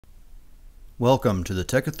Welcome to the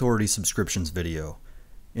TechAuthority Subscriptions video.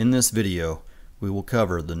 In this video, we will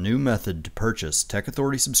cover the new method to purchase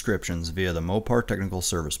TechAuthority subscriptions via the Mopar Technical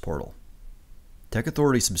Service Portal.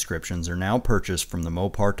 TechAuthority subscriptions are now purchased from the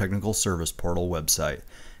Mopar Technical Service Portal website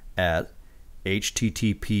at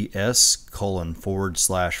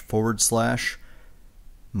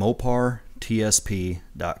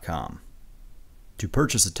https://mopartsp.com. To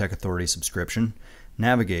purchase a TechAuthority subscription,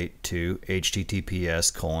 navigate to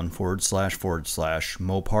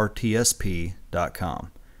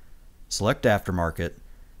https://mopartsp.com. Select Aftermarket,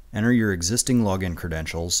 enter your existing login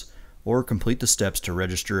credentials, or complete the steps to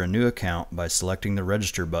register a new account by selecting the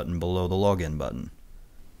Register button below the Login button.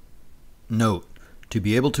 Note: to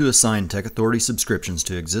be able to assign TechAuthority subscriptions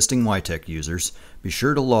to existing Wytek users, be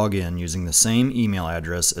sure to log in using the same email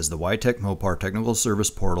address as the Wytek Mopar Technical Service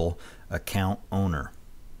Portal account owner.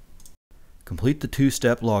 Complete the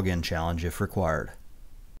two-step login challenge if required.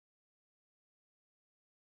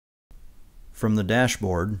 From the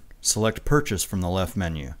dashboard, select Purchase from the left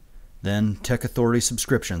menu, then TechAuthority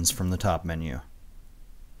Subscriptions from the top menu.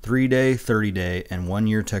 3-day, 30-day, and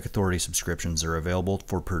 1-year TechAuthority subscriptions are available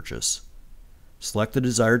for purchase. Select the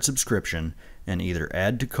desired subscription and either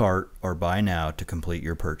add to cart or buy now to complete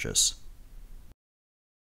your purchase.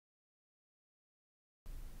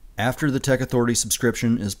 After the TechAuthority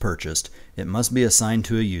subscription is purchased, it must be assigned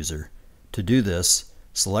to a user. To do this,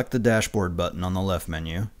 select the Dashboard button on the left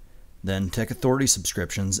menu, then TechAuthority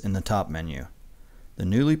Subscriptions in the top menu. The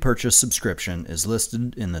newly purchased subscription is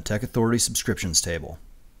listed in the TechAuthority Subscriptions table.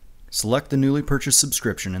 Select the newly purchased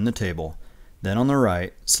subscription in the table, then on the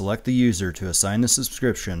right, select the user to assign the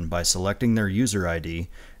subscription by selecting their user ID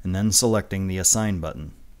and then selecting the Assign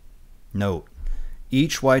button. Note: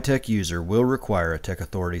 each Wytek user will require a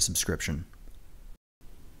TechAuthority subscription.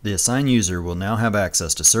 The assigned user will now have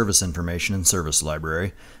access to service information and service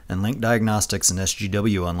library, and link diagnostics and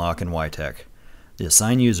SGW unlock in Wytek. The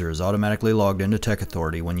assigned user is automatically logged into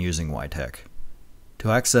TechAuthority when using Wytek. To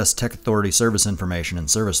access TechAuthority service information and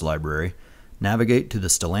service library, navigate to the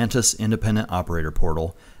Stellantis Independent Operator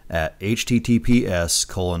Portal at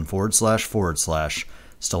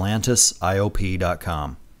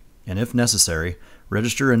https://stellantisiop.com, and if necessary,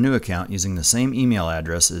 register a new account using the same email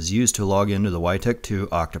address as used to log into the Wytek 2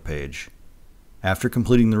 Okta page. After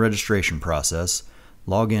completing the registration process,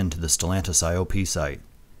 log in to the Stellantis IOP site.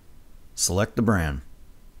 Select the brand.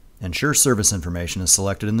 Ensure service information is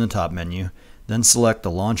selected in the top menu, then select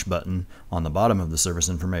the Launch button on the bottom of the service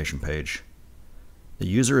information page. The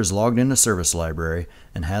user is logged into Service Library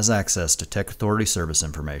and has access to TechAuthority service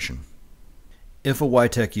information. If a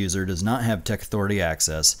Wytek user does not have TechAuthority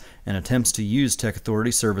access and attempts to use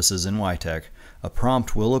TechAuthority services in Wytek, a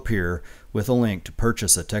prompt will appear with a link to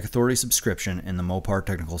purchase a TechAuthority subscription in the Mopar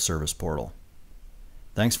Technical Service Portal.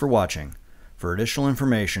 Thanks for watching. For additional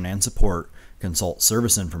information and support, consult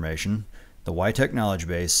Service Information, the Wytek Knowledge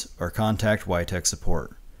Base, or contact Wytek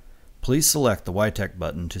Support. Please select the Wytek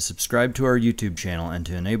button to subscribe to our YouTube channel and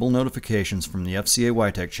to enable notifications from the FCA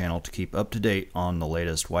Wytek channel to keep up to date on the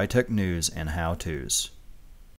latest Wytek news and how-tos.